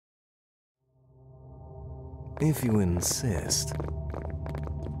If you insist.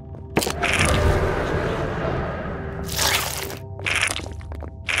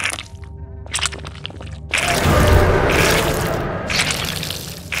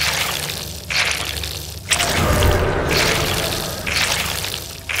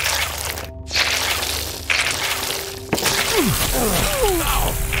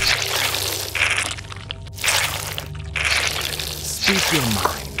 Speak your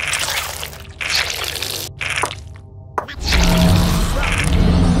mind.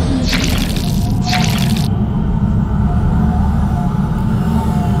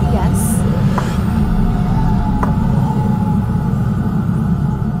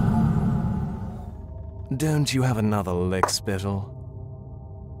 Don't you have another lick, Spittle?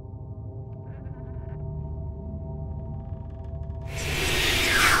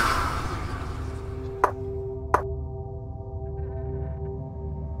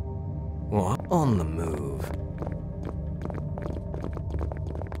 What? On the move.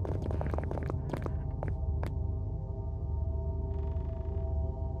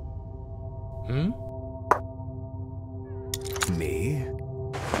 Me?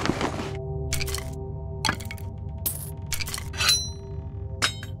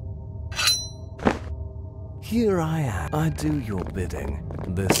 Here I am. I do your bidding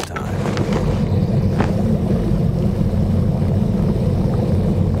this time.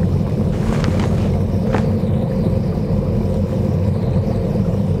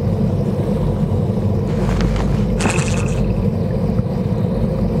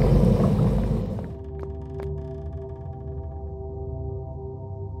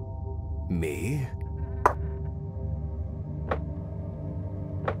 Me?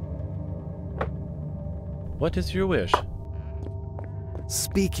 What is your wish?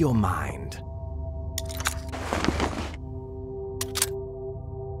 Speak your mind.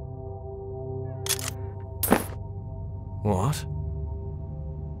 What?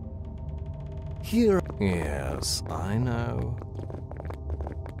 Here? Yes, I know.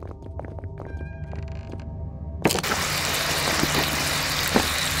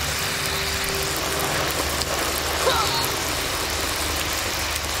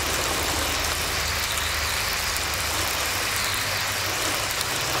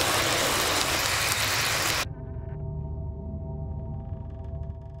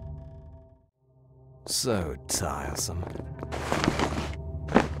 So tiresome.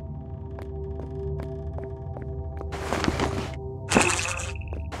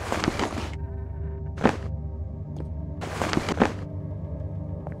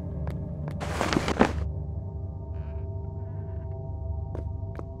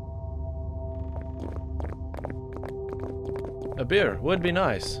 A beer would be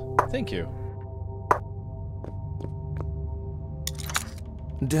nice. Thank you.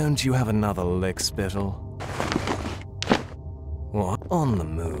 Don't you have another lick, Spittle? What? On the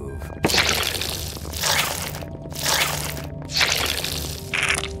move.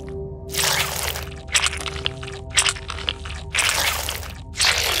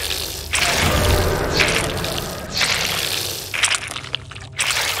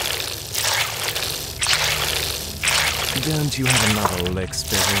 Don't you have another lick,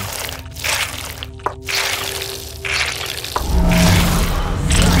 Spittle?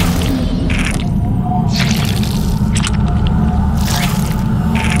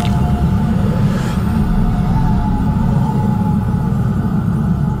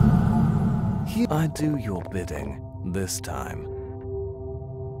 I do your bidding this time.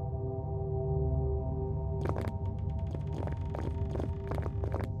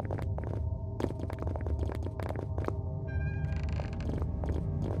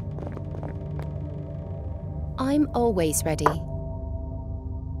 I'm always ready.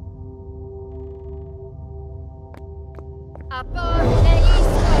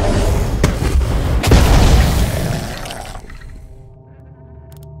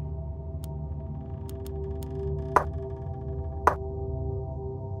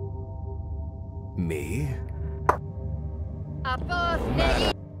 Me?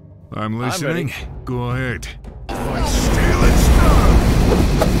 I'm listening. Go ahead.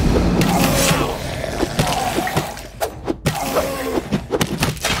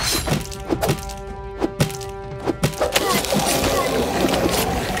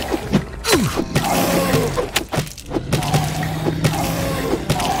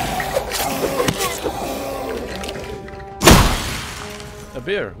 A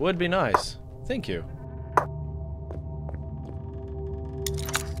beer would be nice. Thank you.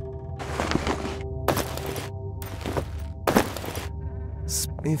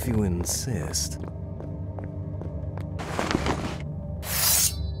 If you insist.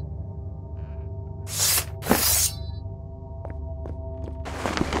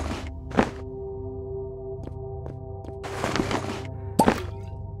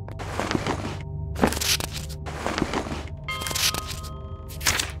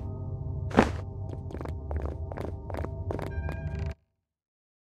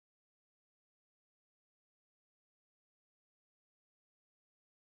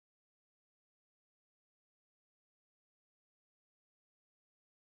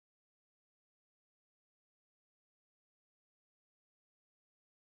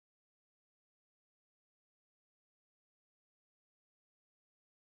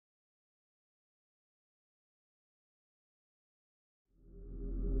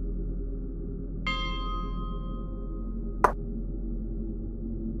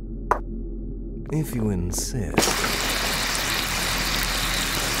 If you insist.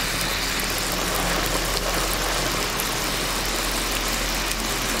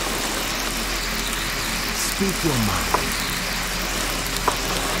 Speak your mind.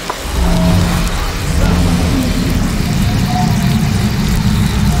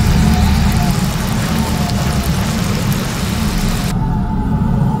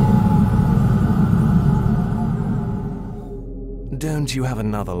 Don't you have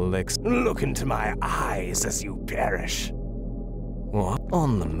another lick? Look into my eyes as you perish. What?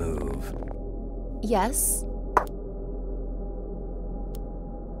 On the move. Yes?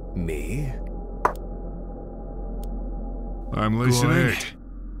 Me? I'm listening.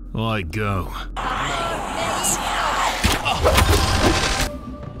 I go.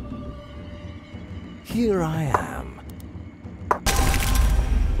 Here I am.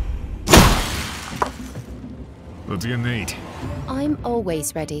 What do you need? I'm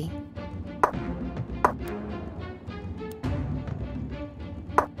always ready.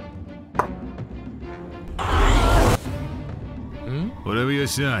 Whatever you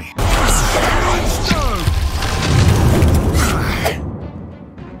say.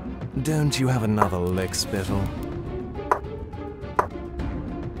 Don't you have another lick, Spittle?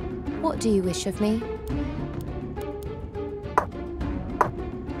 What do you wish of me?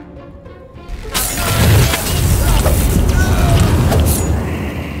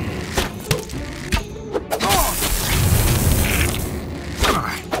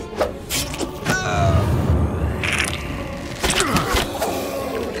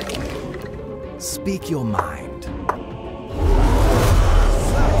 Speak your mind.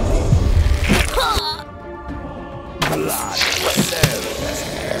 Blood.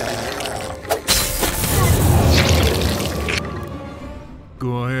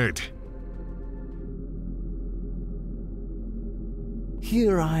 Go ahead.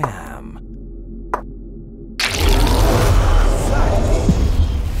 Here I am.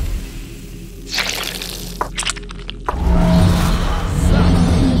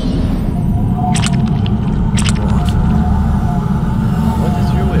 What is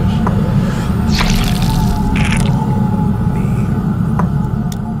your wish?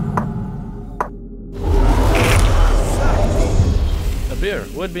 A beer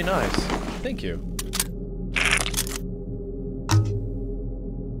would be nice. Thank you.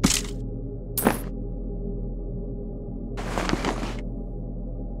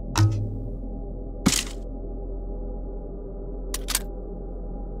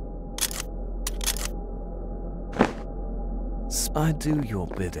 I do your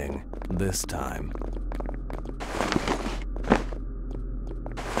bidding this time.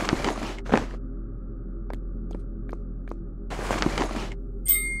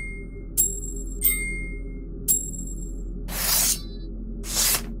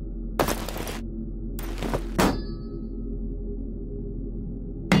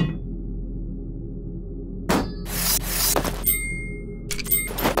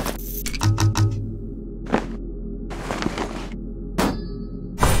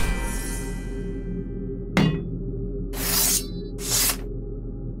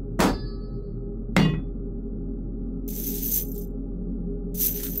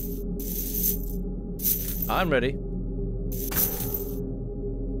 I'm ready.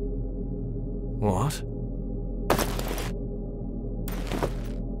 What?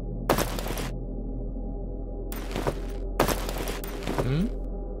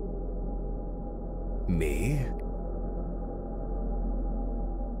 Me?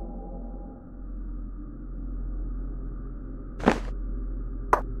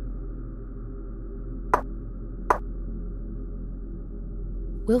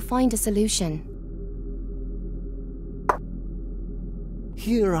 We'll find a solution.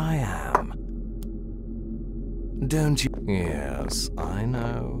 Here I am. Don't you? Yes, I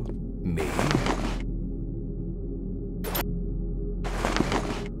know. Me?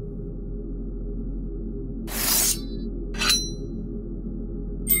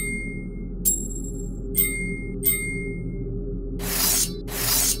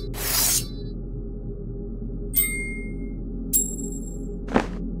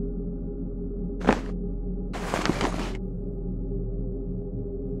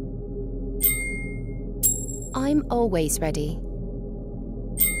 I'm always ready.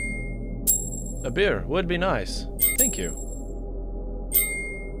 A beer would be nice. Thank you.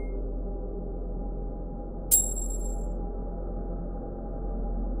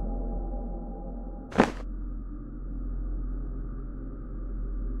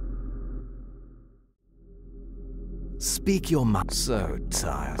 Speak your mind. So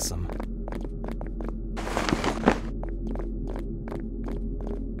tiresome.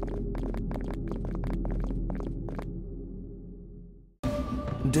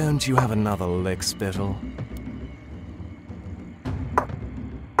 Don't you have another lick, Spittle?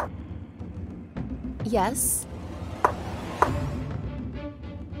 Yes?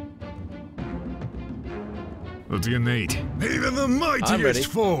 What do you need? Even the I'm ready.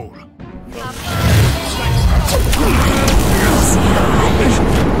 mightiest fall.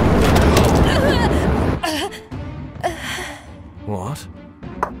 What?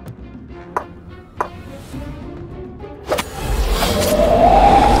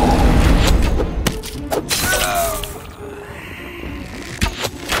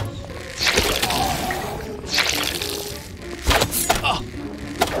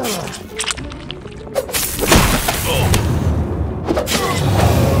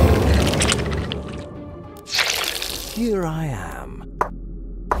 Here I am.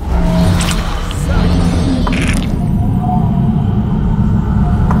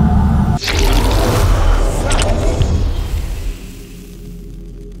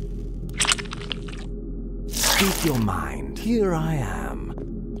 Speak your mind. Here I am.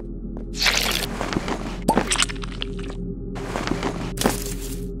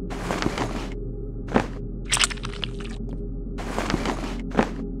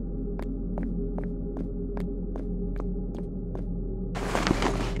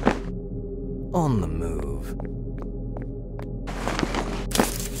 On the move.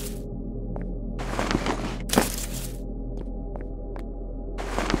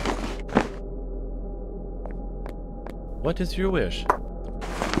 What is your wish?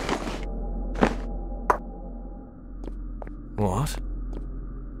 What?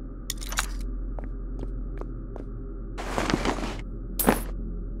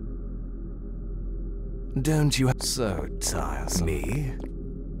 Don't you have so tiresome? Me?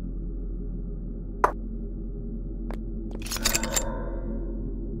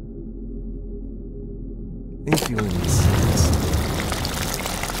 If you insist.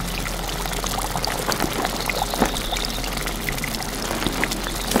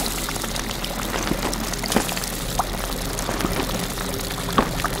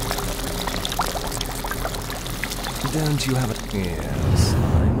 Don't you have a... Yes,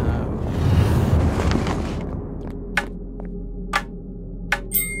 I know.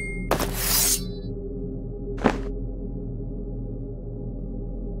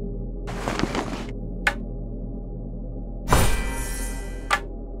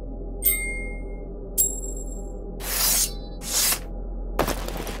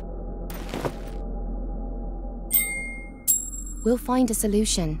 We'll find a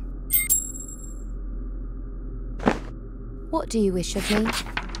solution. What do you wish of me?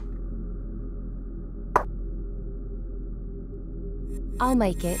 I'll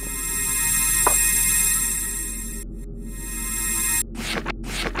make it.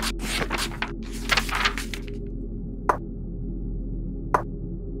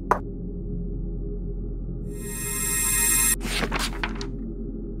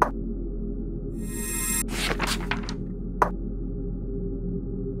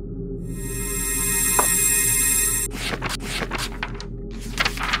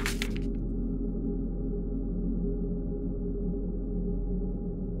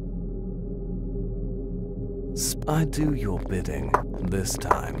 I do your bidding this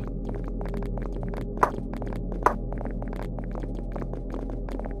time.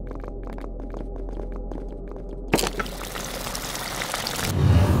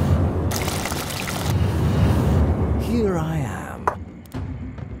 Here I am.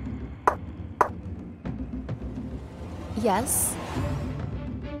 Yes?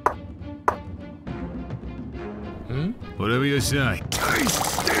 Whatever you say.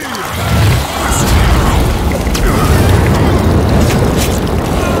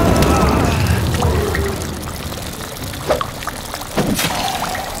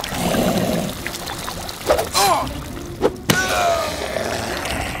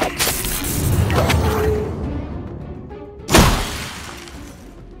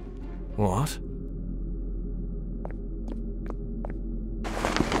 What?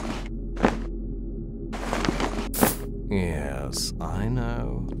 Yes, I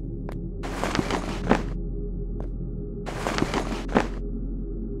know.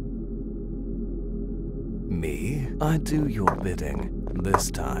 Me? I do your bidding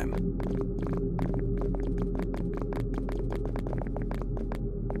this time.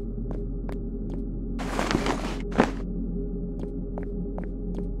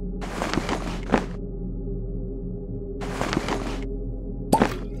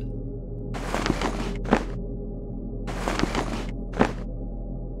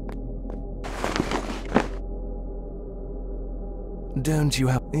 Don't you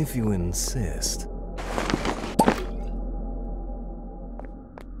have... If you insist.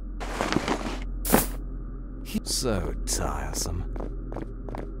 So tiresome.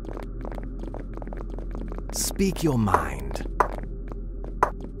 Speak your mind.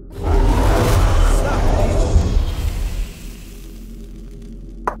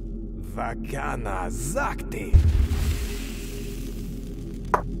 Vakana Zakti.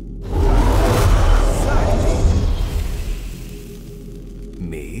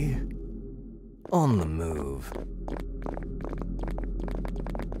 Me? On the move.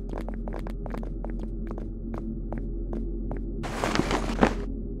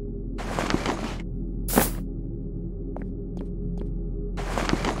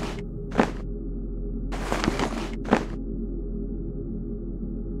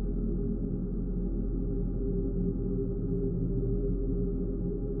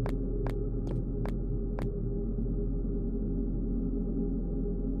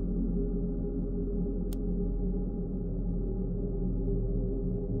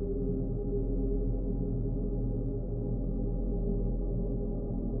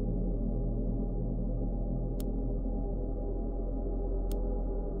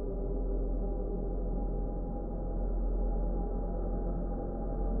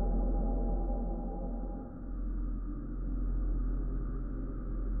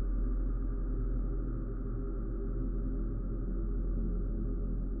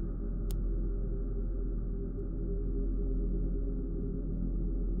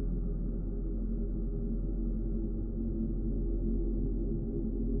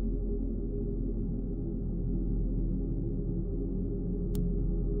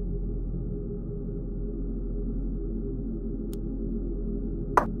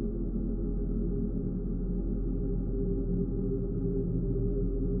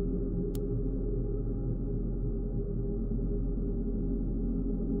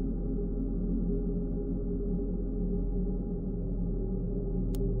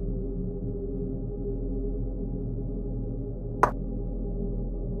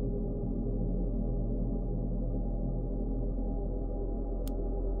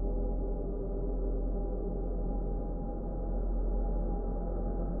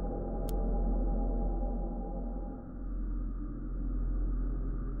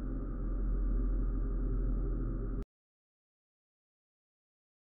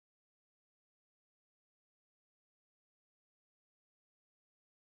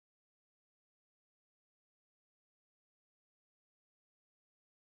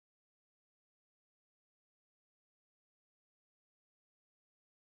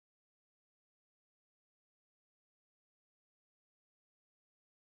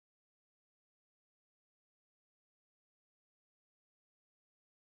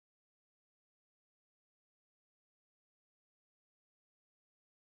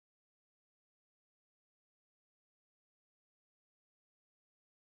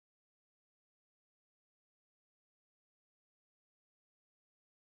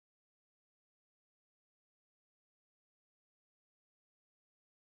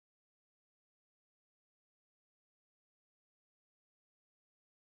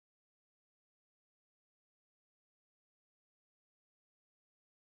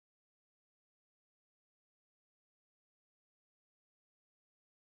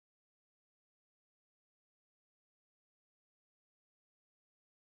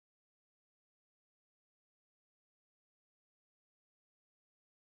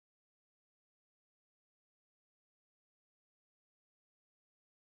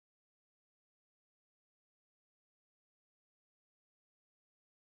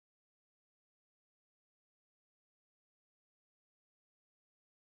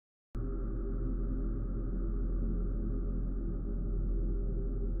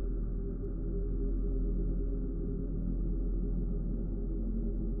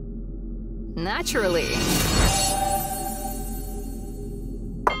 Naturally.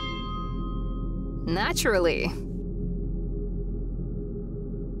 Naturally.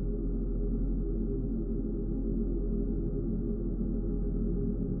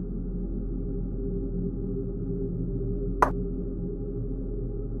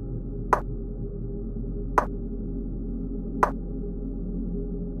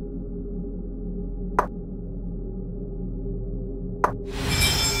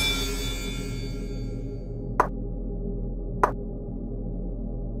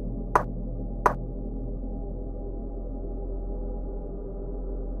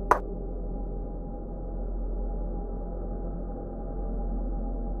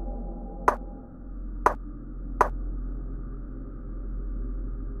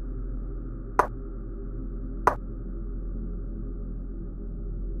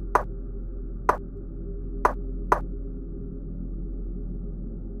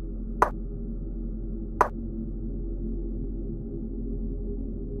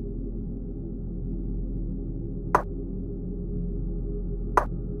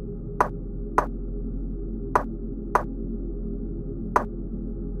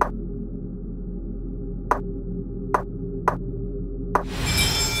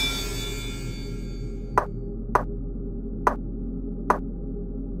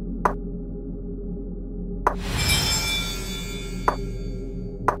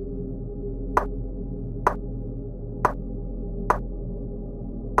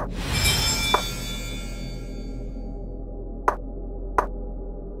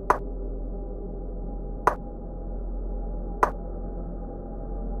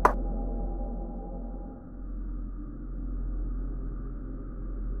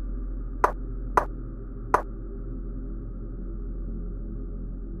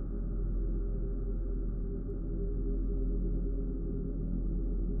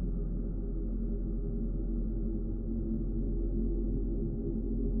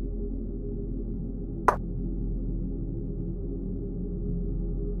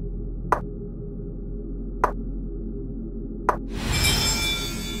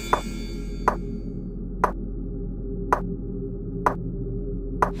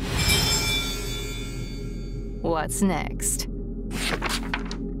 What's next?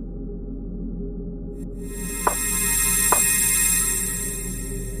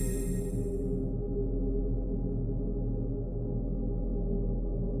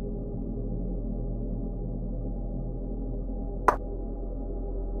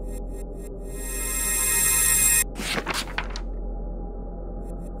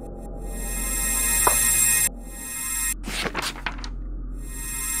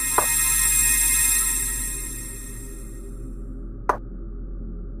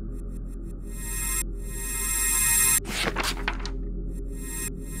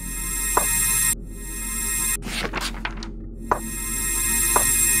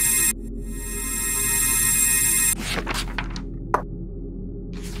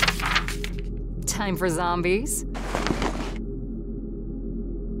 Time for zombies?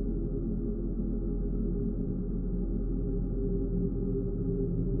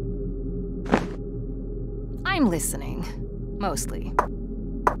 I'm listening. Mostly.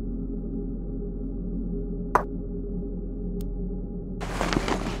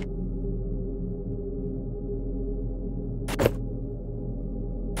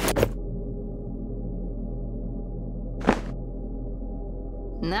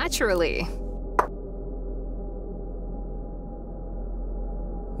 Naturally.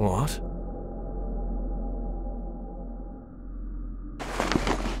 What?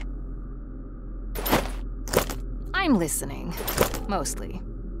 I'm listening. Mostly.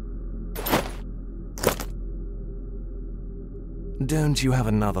 Don't you have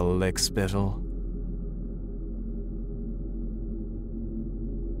another lick, Spittle?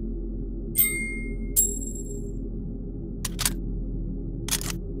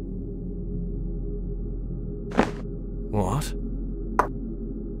 What?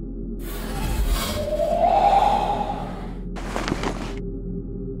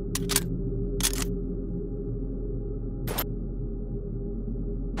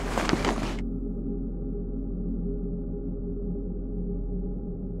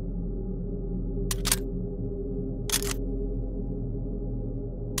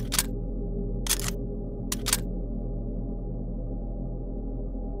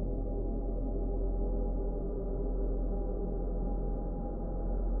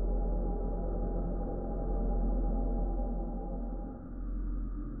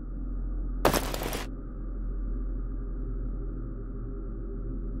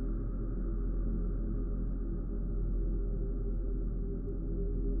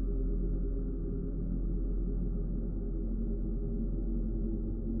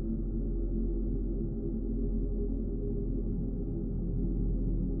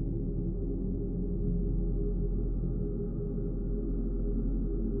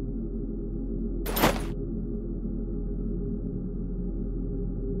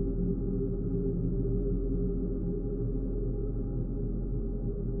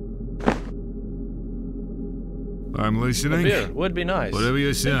 I'm A listening. beer would be nice. Whatever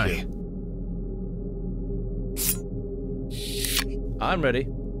you Thank say. I'm ready.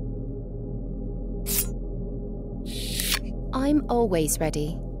 I'm always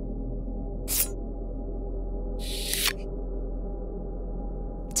ready.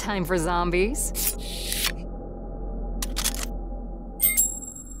 Time for zombies?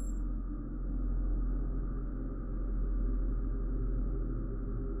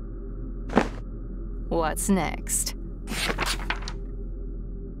 What's next?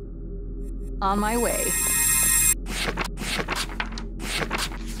 On my way.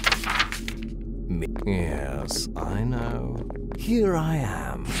 Yes, I know. Here I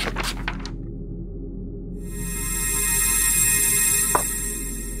am.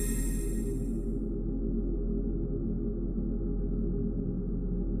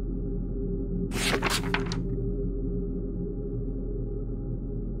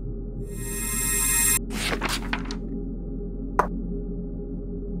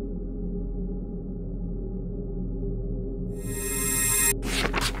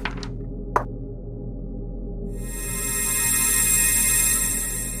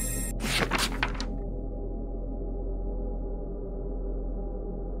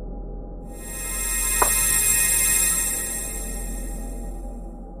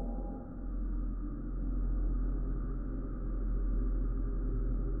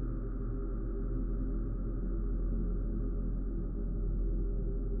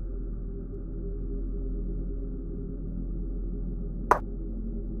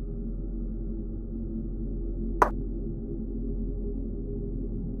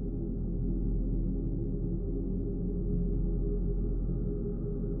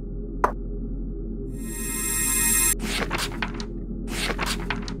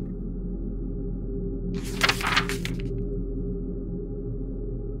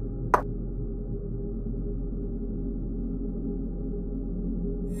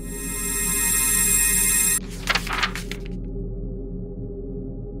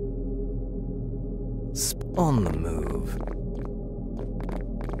 On the move.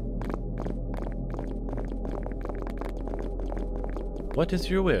 What is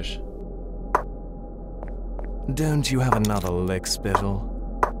your wish? Don't you have another lick, Spittle?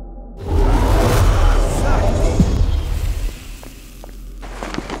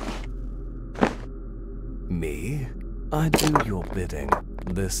 Me? I do your bidding,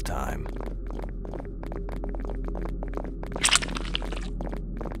 this time.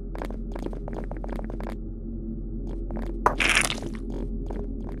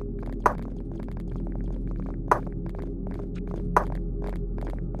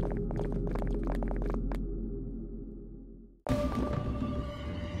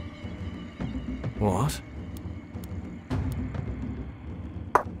 What?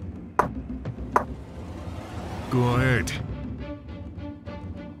 Go ahead.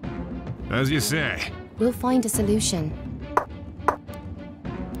 As you say. We'll find a solution.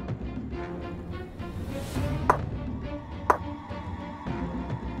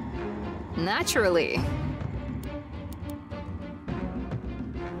 Naturally.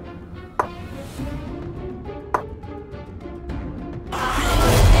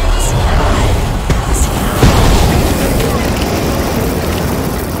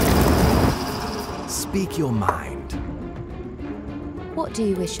 Speak your mind. What do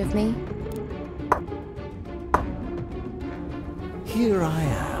you wish of me? Here I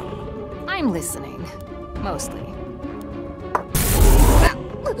am. I'm listening. Mostly.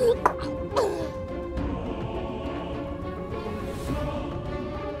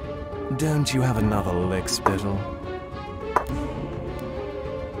 Don't you have another lick, Spittle?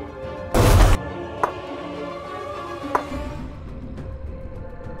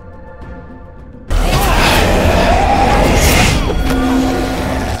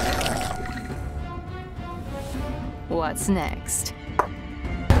 What's next?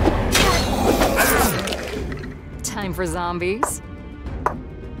 Time for zombies?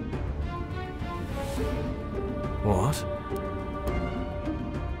 What?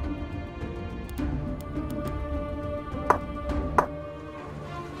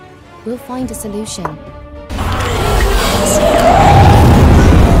 We'll find a solution.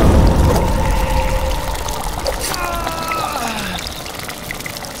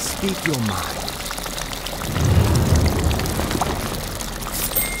 Speak your mind.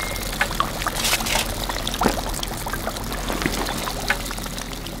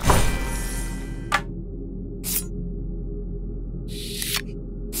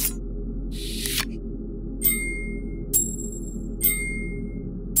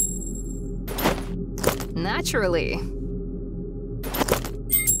 Naturally.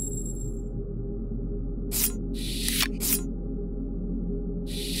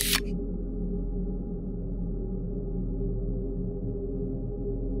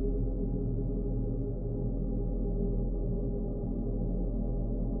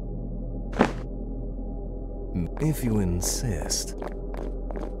 If you insist.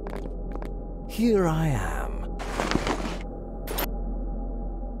 Here I am.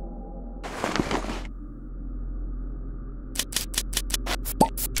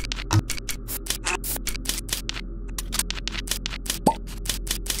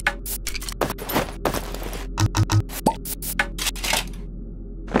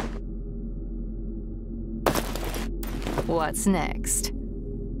 What's next?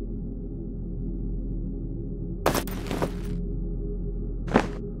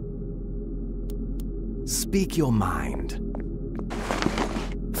 Speak your mind.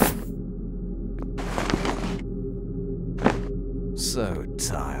 So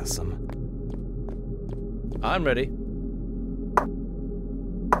tiresome. I'm ready.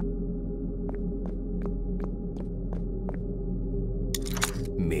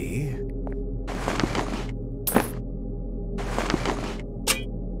 Me?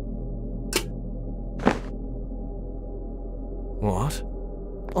 What?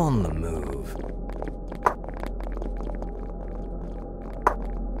 On the move.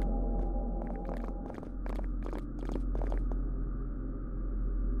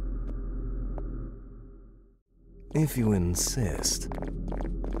 If you insist.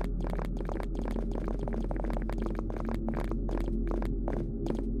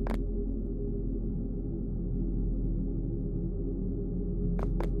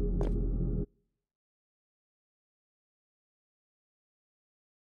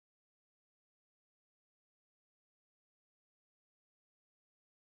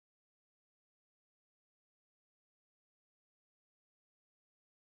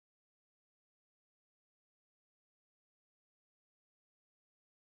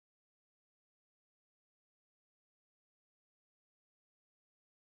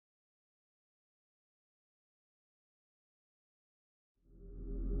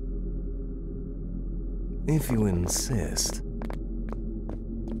 If you insist.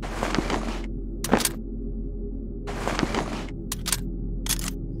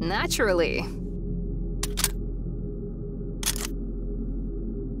 Naturally.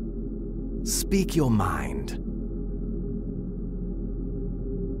 Speak your mind.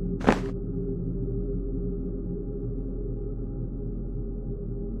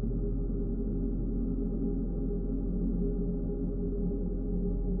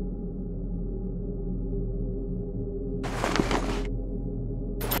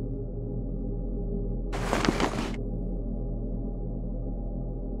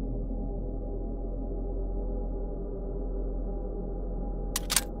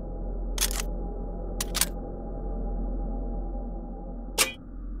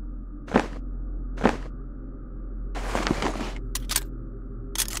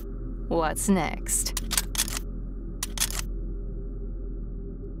 What's next?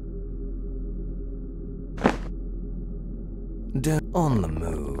 On the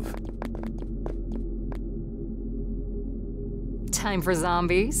move. Time for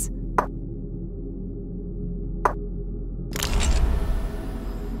zombies?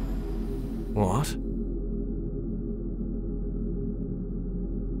 What?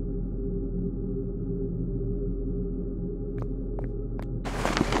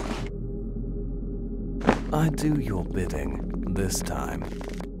 I do your bidding this time.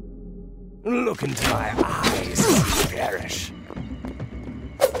 Look into my eyes and perish.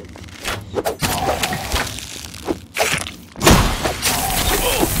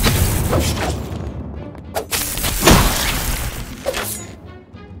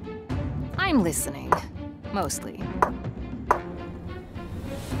 I'm listening. Mostly.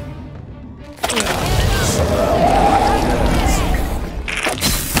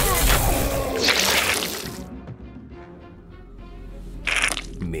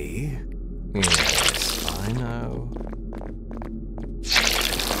 Me? Yes, I know.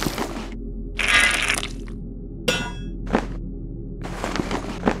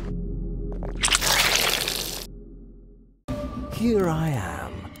 Here I am.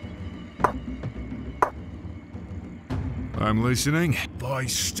 I'm listening. By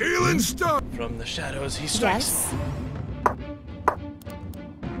stealing stuff! From the shadows he strikes. Yes.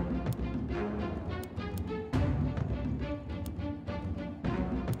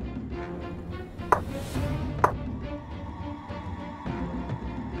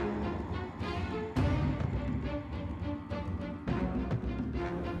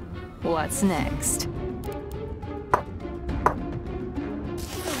 What's next?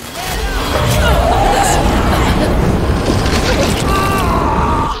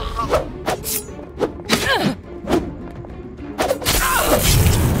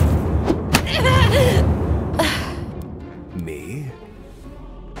 Me?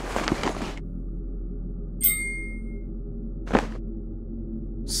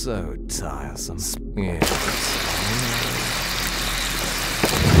 So tiresome. Yes.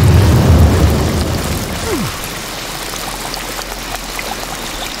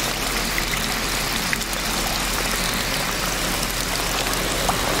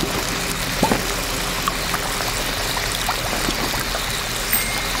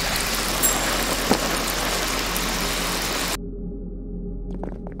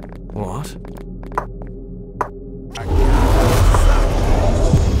 What?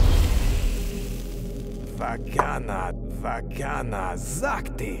 Vagana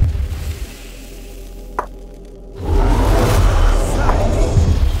Zakti.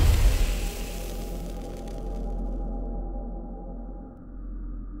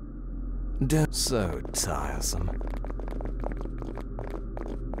 So tiresome.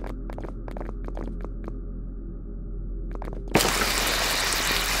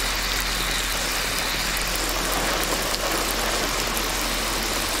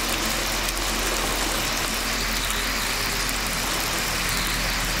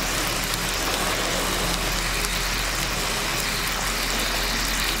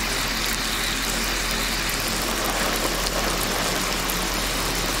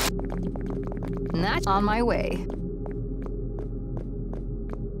 Not on my way.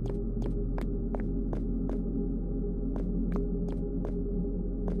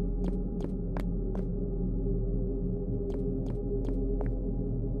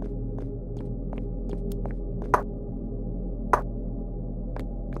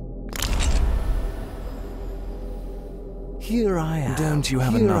 Here I am. Don't you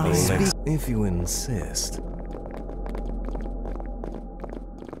have another lick? If you insist.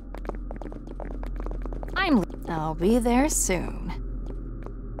 I'll be there soon.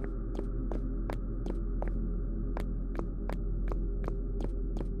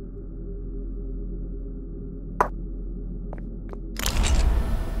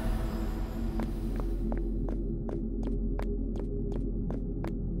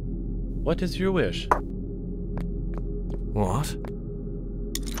 What is your wish? What?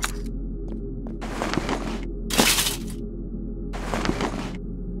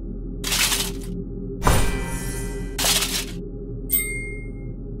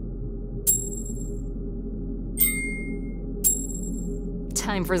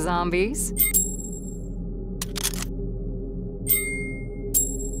 Time for zombies?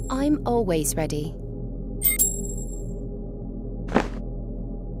 I'm always ready.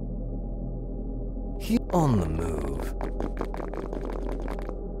 On the move.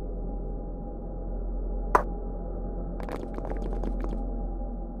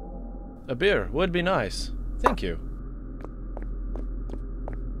 A beer would be nice. Thank you.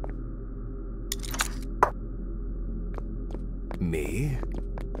 Me?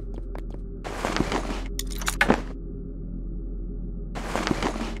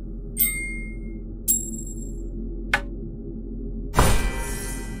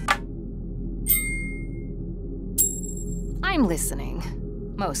 I'm listening.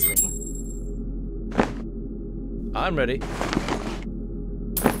 Mostly. I'm ready.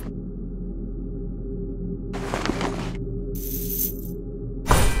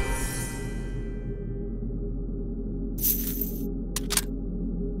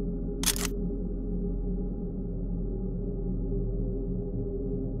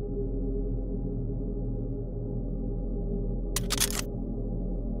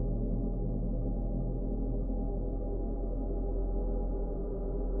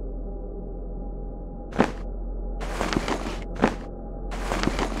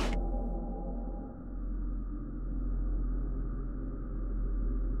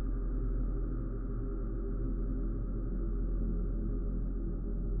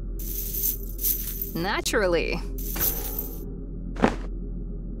 Naturally.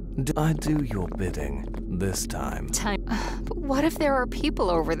 I do your bidding this time. Time. But what if there are people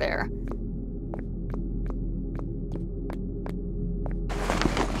over there?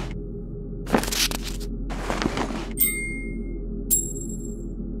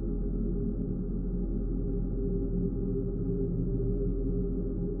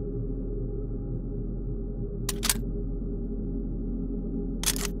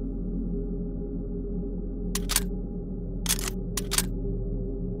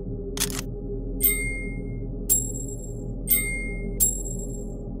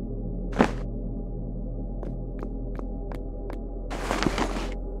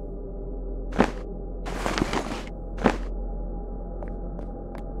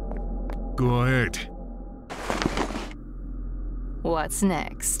 Go ahead. What's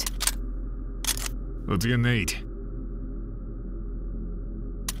next? What do you need?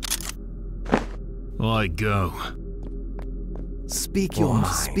 I go. Speak your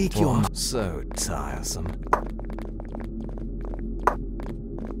mind. Speak your mind. So tiresome.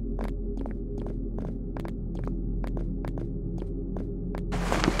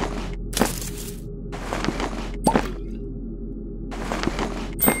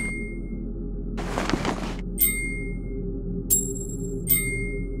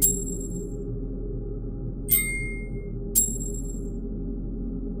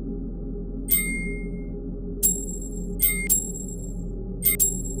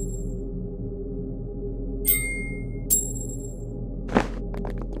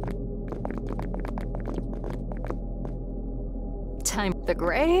 Time. The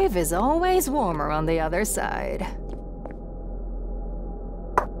grave is always warmer on the other side.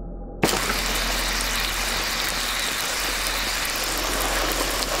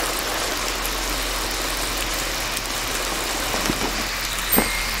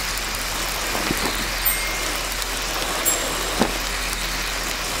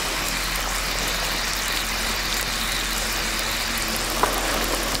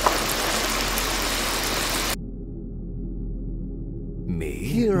 Me?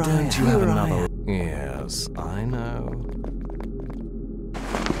 Here Don't you have another? Yes, I know.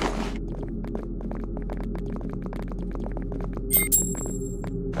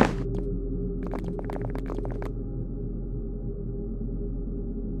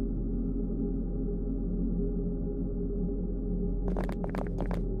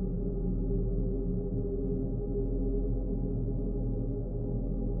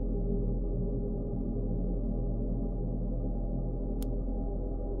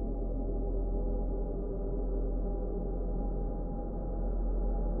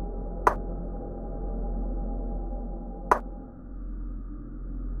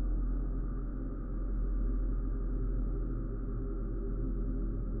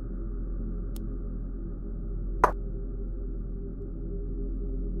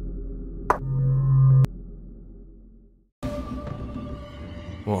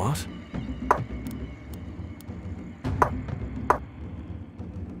 What?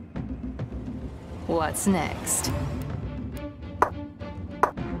 What's next?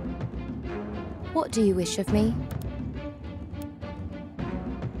 What do you wish of me?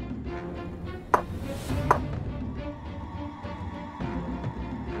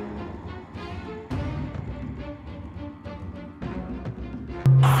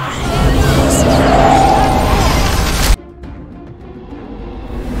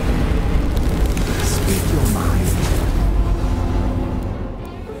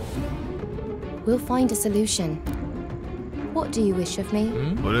 We'll find a solution. What do you wish of me?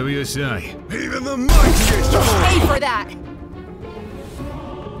 Whatever you say. Even the mightiest Pay for that!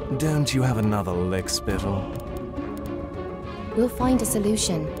 Don't you have another lick, Spittle? We'll find a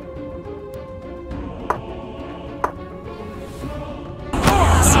solution.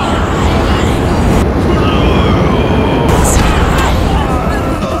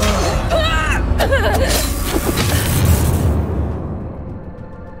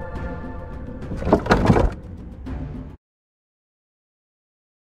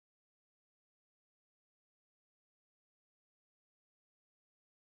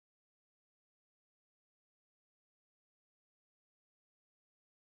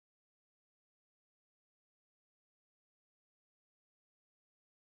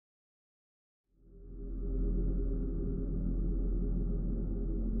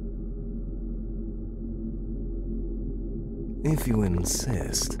 If you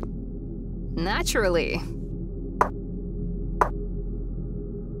insist. Naturally.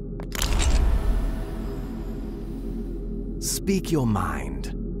 Speak your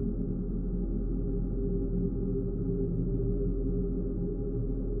mind.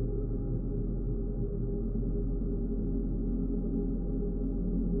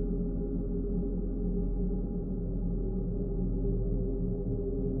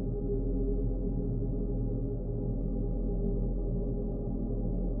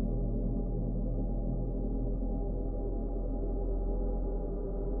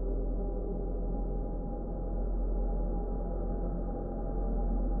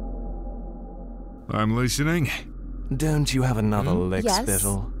 I'm listening. Don't you have another lick, Yes.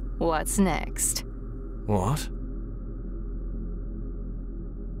 Spittle? What's next? What?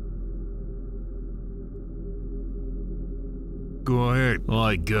 Go ahead.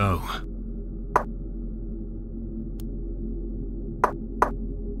 I go.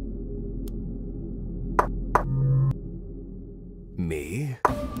 Me?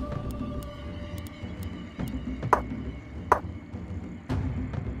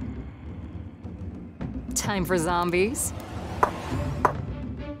 Time for zombies?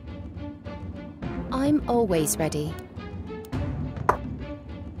 I'm always ready.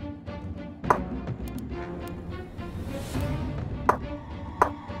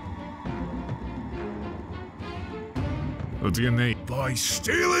 What do you need? by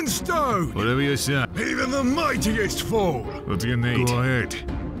steel and stone. Whatever you say. Even the mightiest fall. What do you need? Go ahead.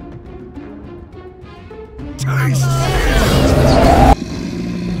 Taste.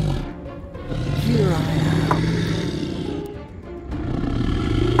 Here I am.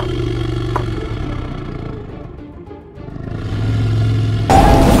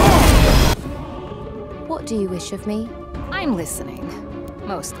 What do you wish of me? I'm listening.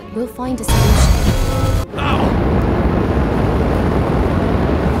 Mostly. We'll find a solution.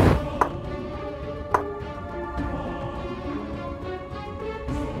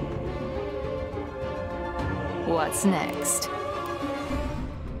 What's next?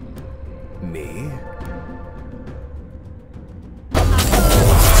 Me?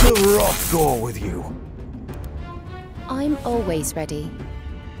 To Rothgore with you. I'm always ready.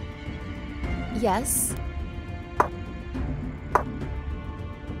 Yes?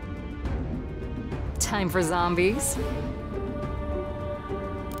 Time for zombies?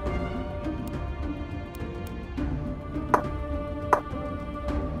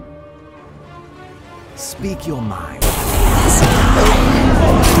 Speak your mind.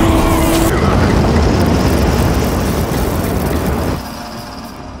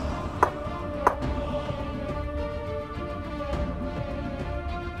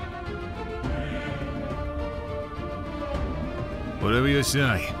 Whatever you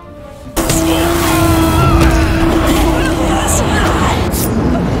say.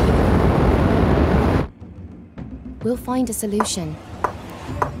 We'll find a solution.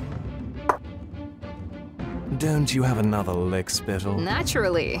 Don't you have another lick, Spittle?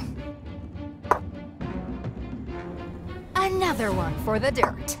 Naturally. Another one for the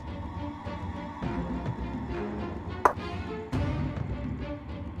dirt.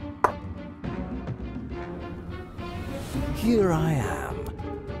 Here I am.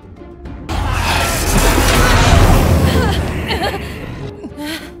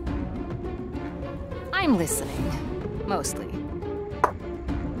 Mostly.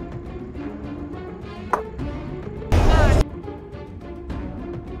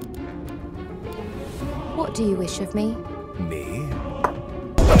 What do you wish of me? Me?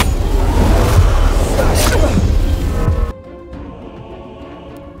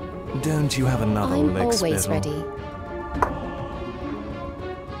 Don't you have another I'm lick always spittle? ready.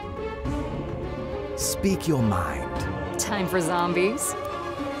 Speak your mind. Time for zombies.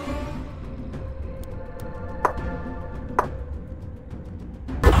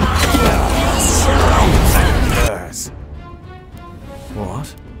 Yes.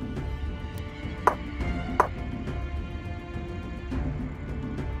 What?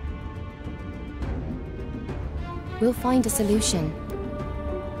 We'll find a solution.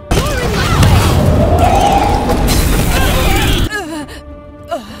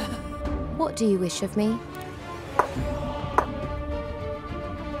 What do you wish of me?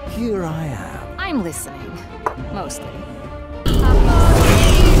 Here I am. I'm listening. Mostly.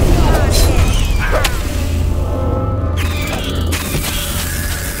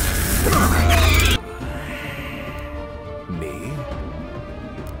 Me?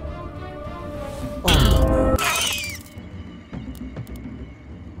 On the move.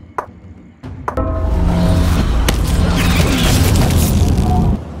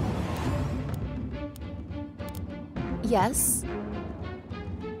 Yes?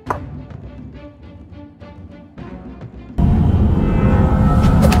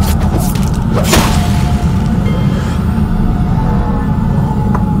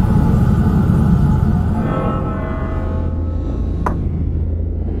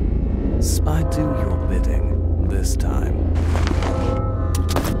 I do your bidding this time.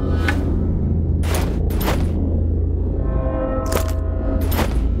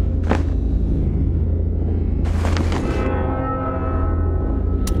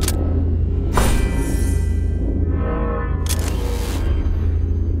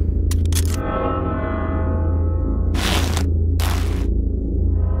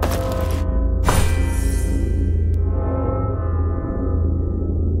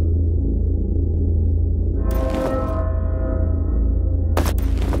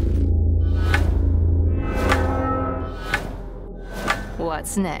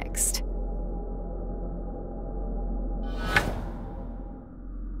 What's next?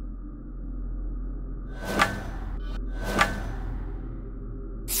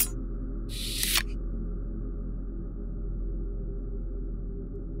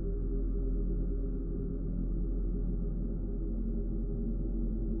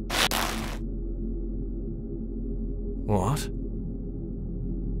 What?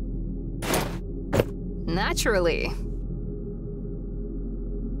 Naturally.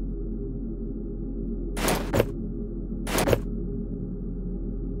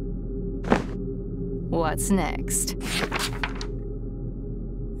 What's next?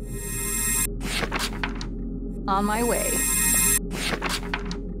 On my way.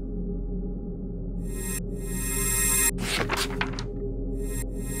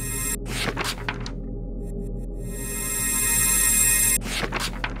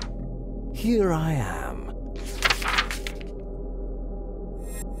 Here I am.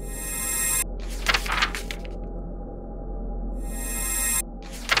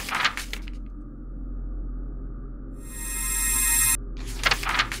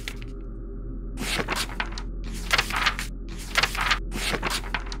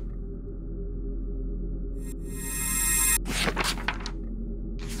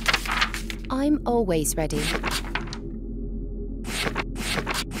 I'm always ready.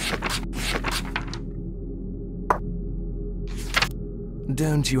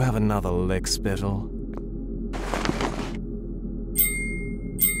 Don't you have another lick spittle?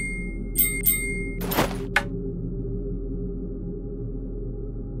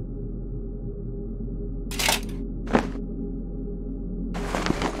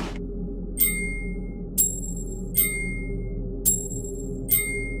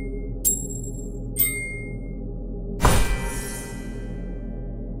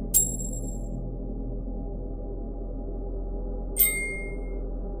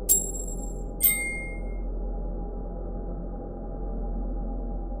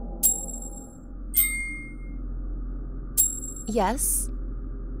 Yes?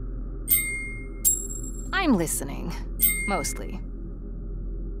 I'm listening. Mostly.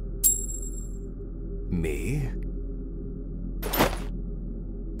 Me?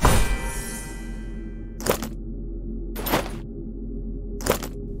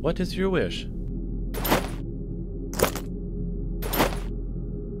 What is your wish?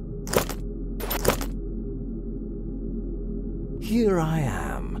 Here I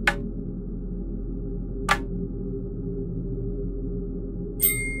am.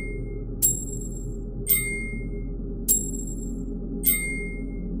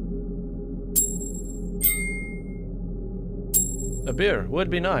 A beer would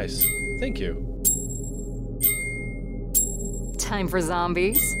be nice. Thank you. Time for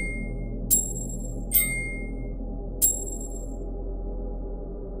zombies?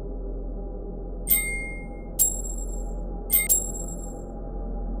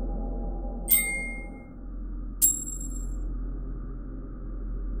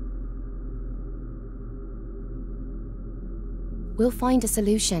 We'll find a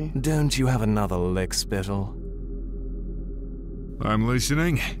solution. Don't you have another lick, Spittle? I'm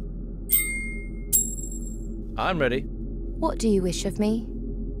listening. I'm ready. What do you wish of me?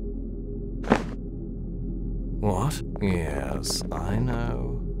 What? Yes, I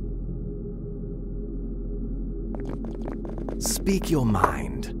know. Speak your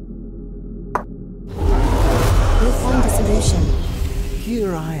mind. We'll find a solution.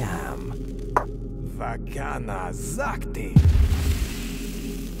 Here I am. Vakana Zakti.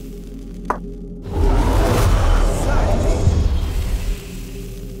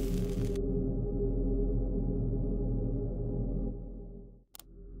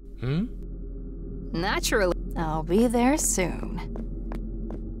 Naturally. I'll be there soon.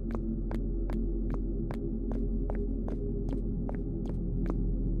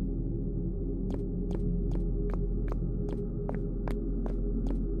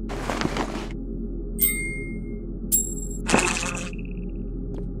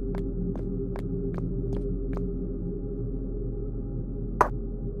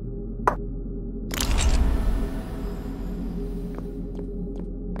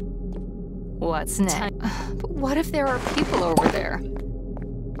 What's next? But what if there are people over there?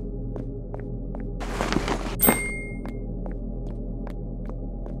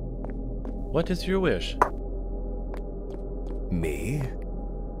 What is your wish? Me?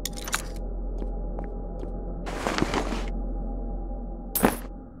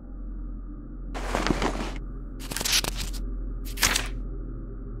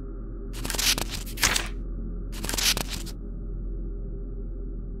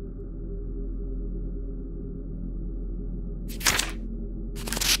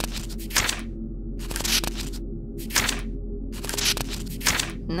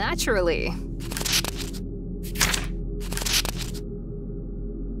 Naturally.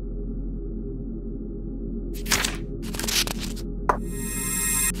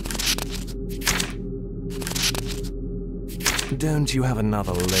 Don't you have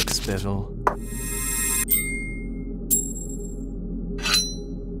another lick, Spittle?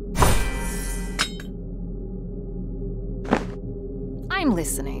 I'm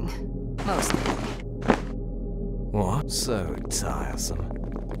listening. Mostly. What? So tiresome.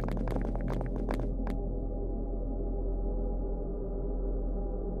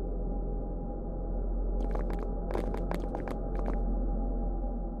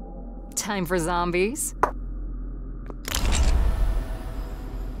 Time for zombies?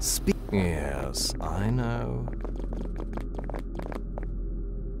 Yes, I know.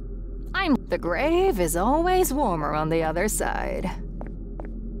 The grave is always warmer on the other side.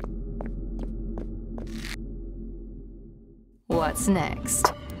 What's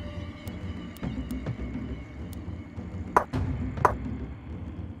next?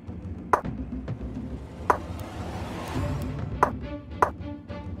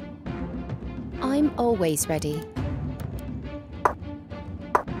 I'm always ready.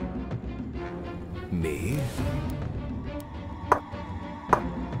 Me?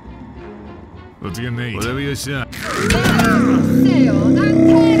 What do you need? Whatever you say.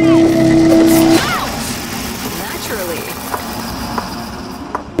 Naturally.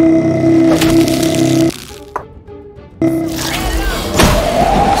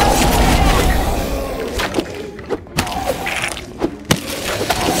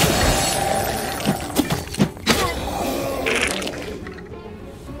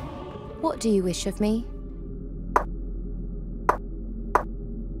 What do you wish of me?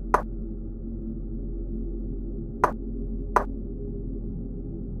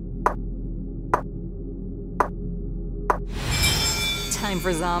 Time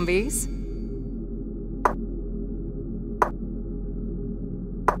for zombies?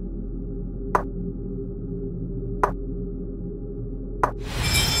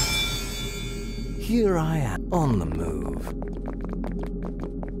 Here I am, on the move.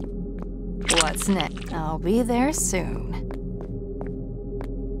 What's next? I'll be there soon.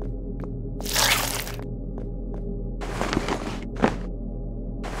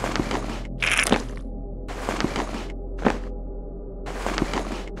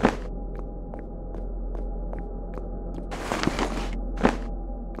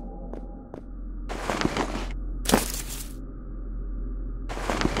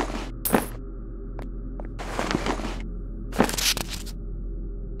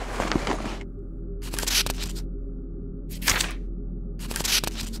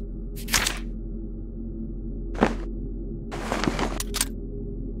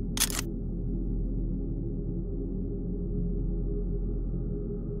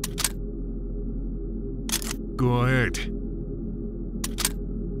 Go ahead.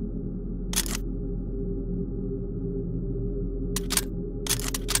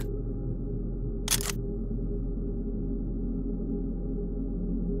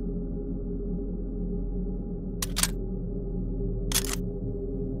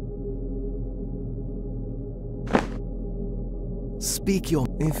 Speak your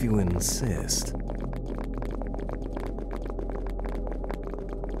if you insist.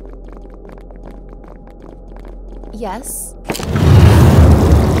 Yes?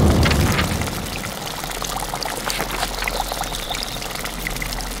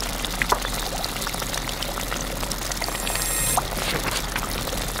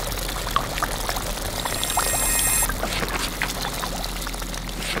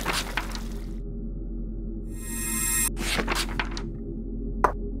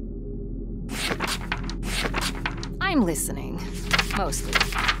 I'm listening. Mostly.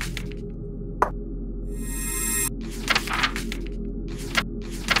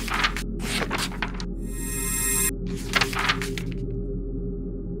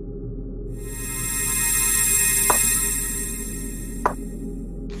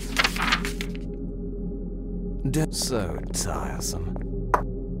 So tiresome.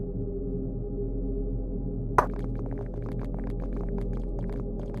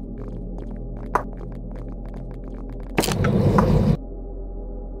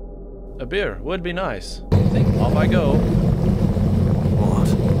 A beer would be nice. Think off I go. What?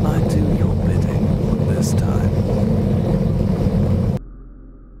 I do your bidding this time.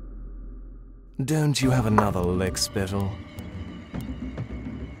 Don't you have another lick, Spittle?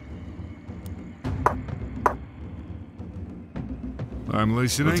 I'm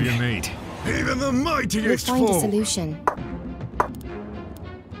listening. What do you need? Even the We'll mightiest find a fall. solution.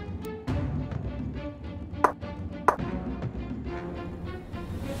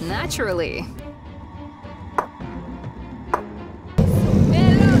 Naturally.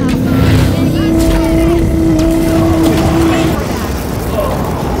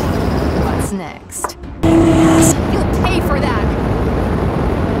 What's next? You'll pay for that!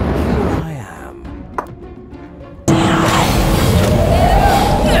 Here I am.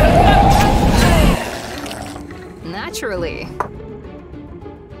 Naturally.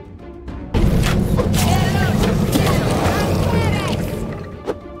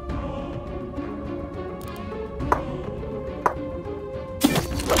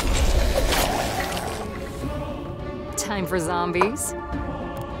 Time for zombies.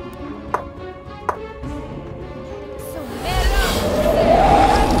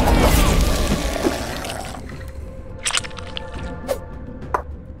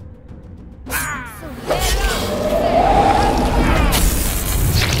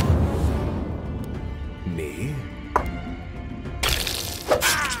 Me?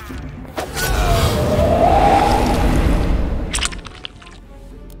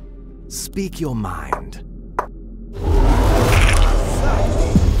 Speak your mind.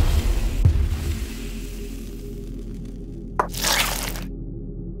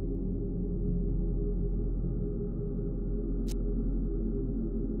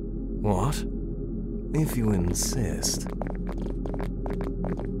 What? If you insist.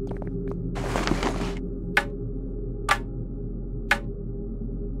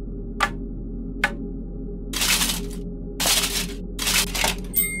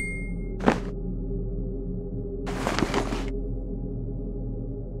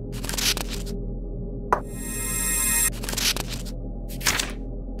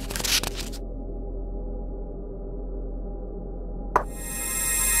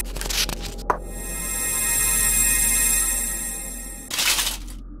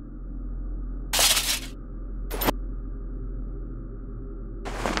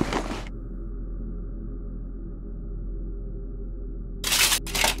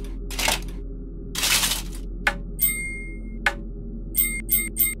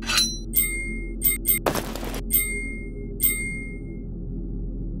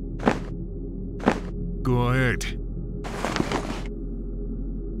 Go ahead.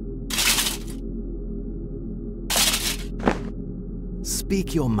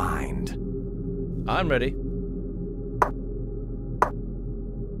 Speak your mind. I'm ready.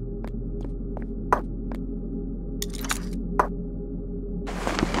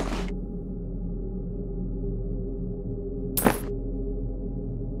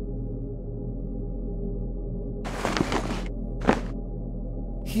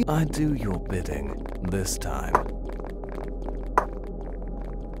 I do your bidding this time.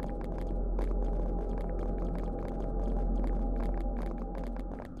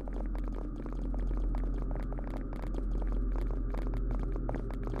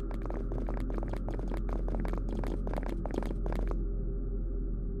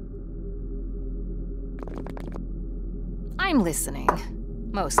 I'm listening.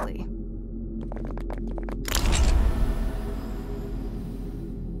 Mostly.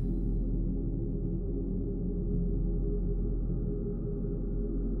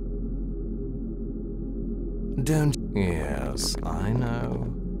 Don't... Yes, I know.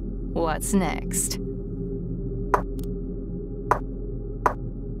 What's next?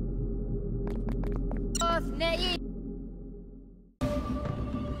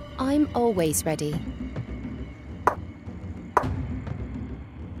 I'm always ready.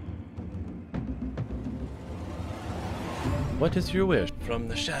 What is your wish? From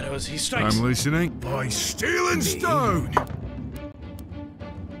the shadows he strikes. I'm listening. By steel and stone!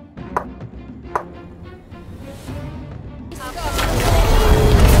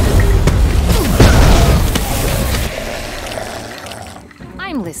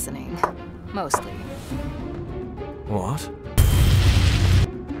 I'm listening. Mostly. What?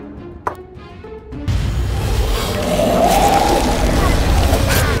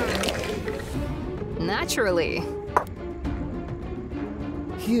 Naturally.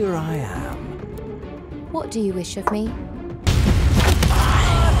 Here I am. What do you wish of me?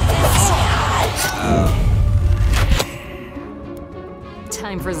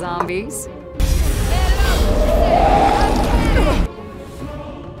 Time for zombies.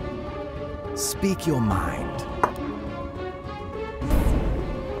 Speak your mind.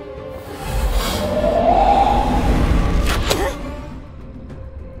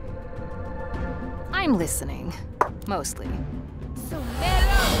 I'm listening. Mostly.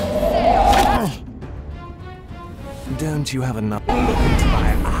 Don't you have enough? Look into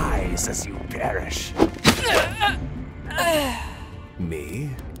my eyes as you perish.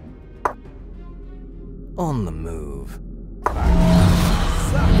 Me? On the move.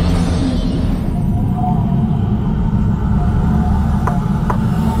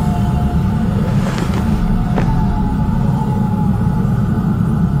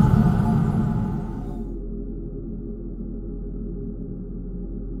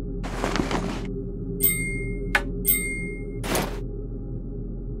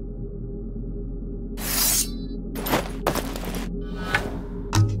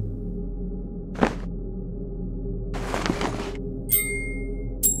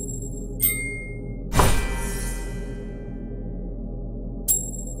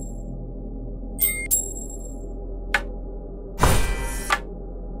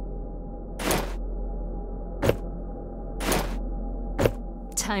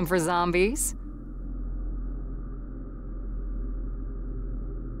 Time for zombies.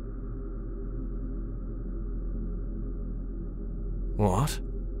 What?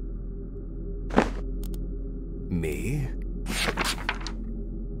 Me?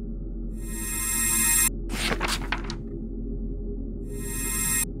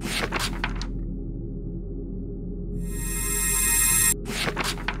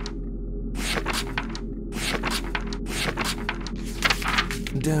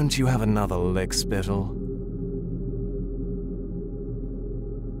 Don't you have another lick, Spittle?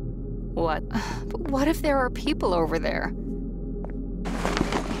 What? But what if there are people over there?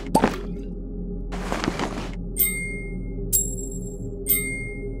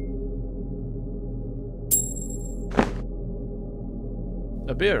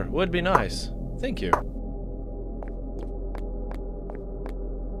 A beer would be nice. Thank you.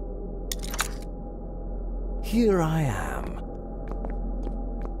 Here I am.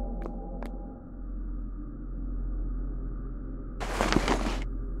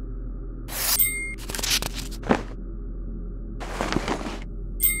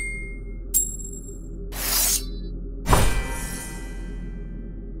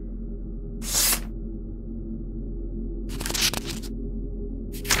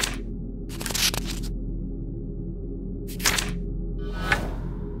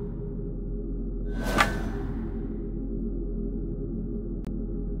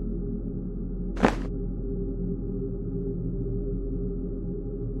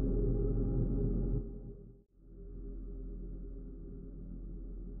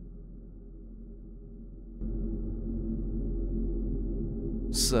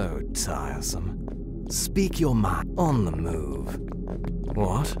 So tiresome. Speak your mind. On the move.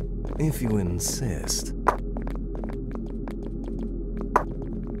 What? If you insist.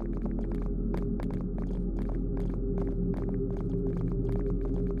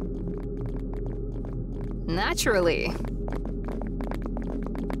 Naturally.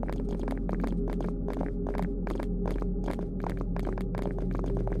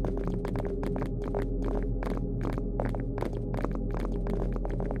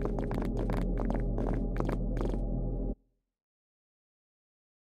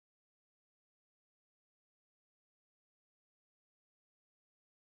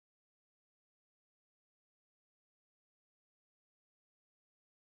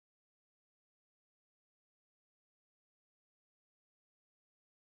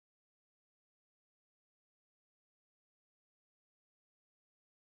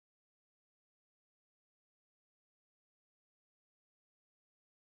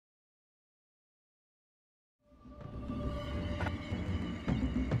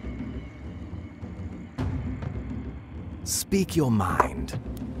 Speak your mind.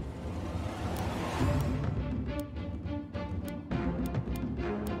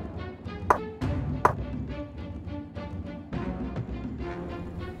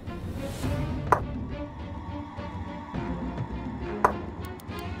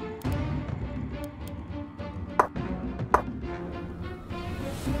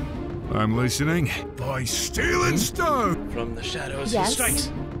 I'm listening. By steel and stone. From the shadows Yes. he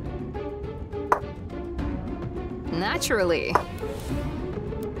strikes. Naturally.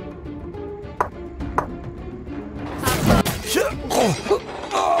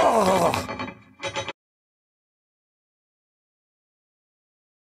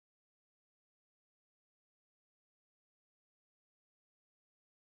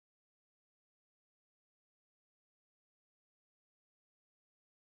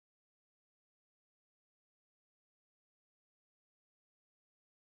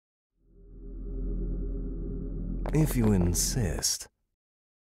 If you insist.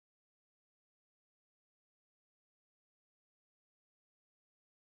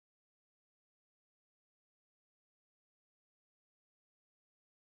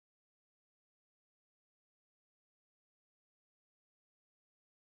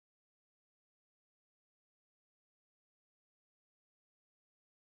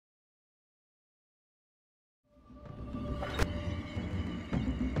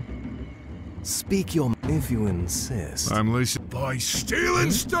 Speak your... If you insist. I'm listening. By steel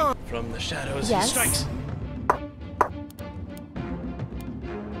and stone. From the shadows Yes. he strikes.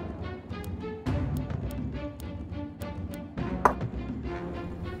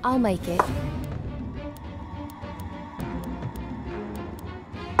 I'll make it.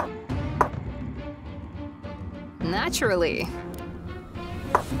 Naturally.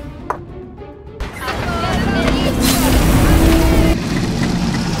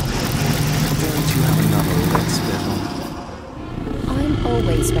 Don't you have another lick spittle? I'm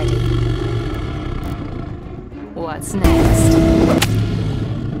always ready. What's next?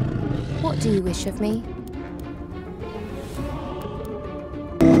 What do you wish of me?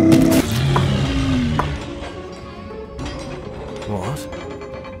 What?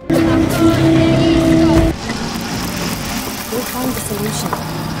 We'll find a solution.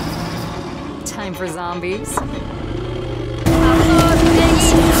 Time for zombies.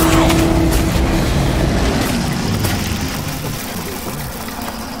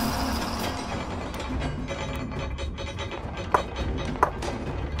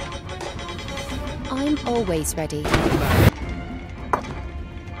 I'm always ready.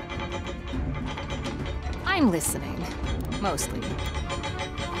 I'm listening. Mostly.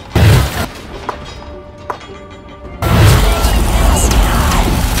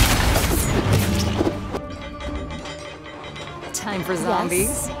 Time for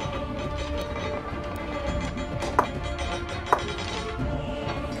zombies.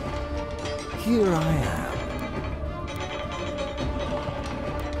 Here I am.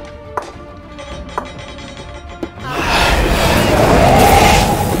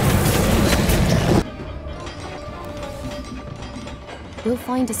 We'll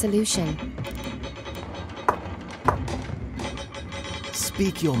find a solution.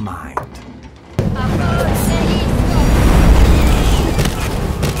 Speak your mind.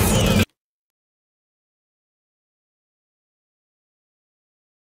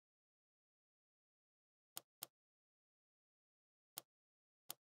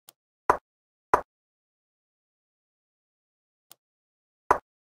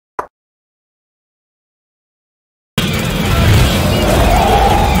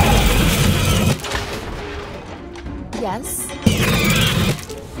 Yes?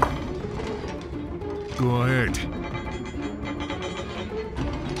 Go ahead.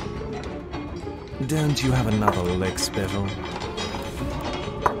 Don't you have another lick spittle?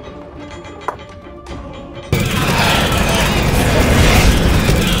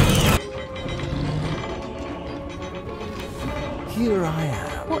 Here I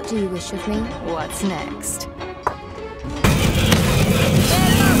am. What do you wish of me? What's next?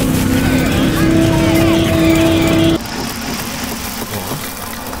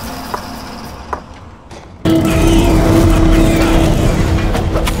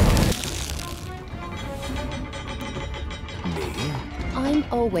 I'm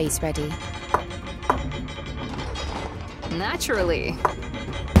always ready. Naturally.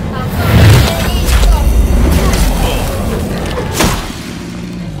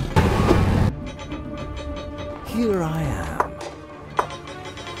 Here I am.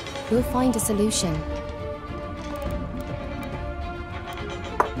 We'll find a solution.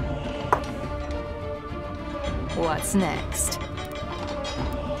 What's next?